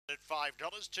at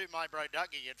 $5, 2 My Bro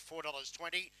Dougie at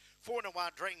 $4.20, 4 Noir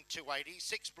Dream $2.80,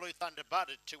 6 Blue Thunder Bud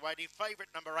at $2.80, favourite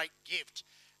number 8 Gift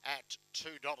at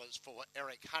 $2 for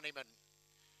Eric Honeyman.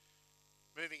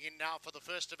 Moving in now for the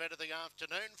first event of the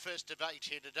afternoon, first of 8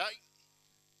 here today.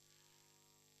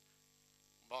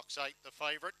 Box 8, the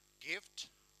favourite, Gift,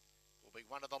 will be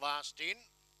one of the last in.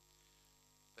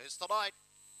 There's the light.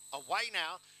 Away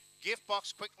now. Gift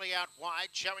box quickly out wide,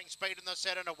 showing speed in the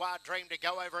centre. Noir Dream to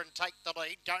go over and take the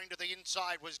lead. Going to the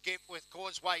inside was Gift with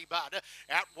Causeway Bud.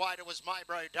 Out wide it was My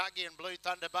Bro Dougie and Blue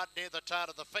Thunder Bud near the tail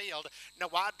of the field.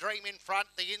 Noir Dream in front.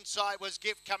 The inside was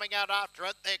Gift coming out after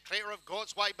it. They're clear of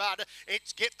Causeway Bud.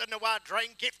 It's Gift and Noir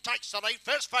Dream. Gift takes the lead.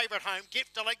 First favourite home.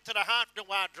 Gift a length and a half.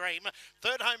 Noir Dream.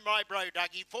 Third home My Bro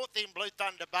Dougie. Fourth in Blue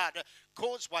Thunder Bud.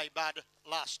 Causeway Bud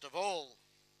last of all.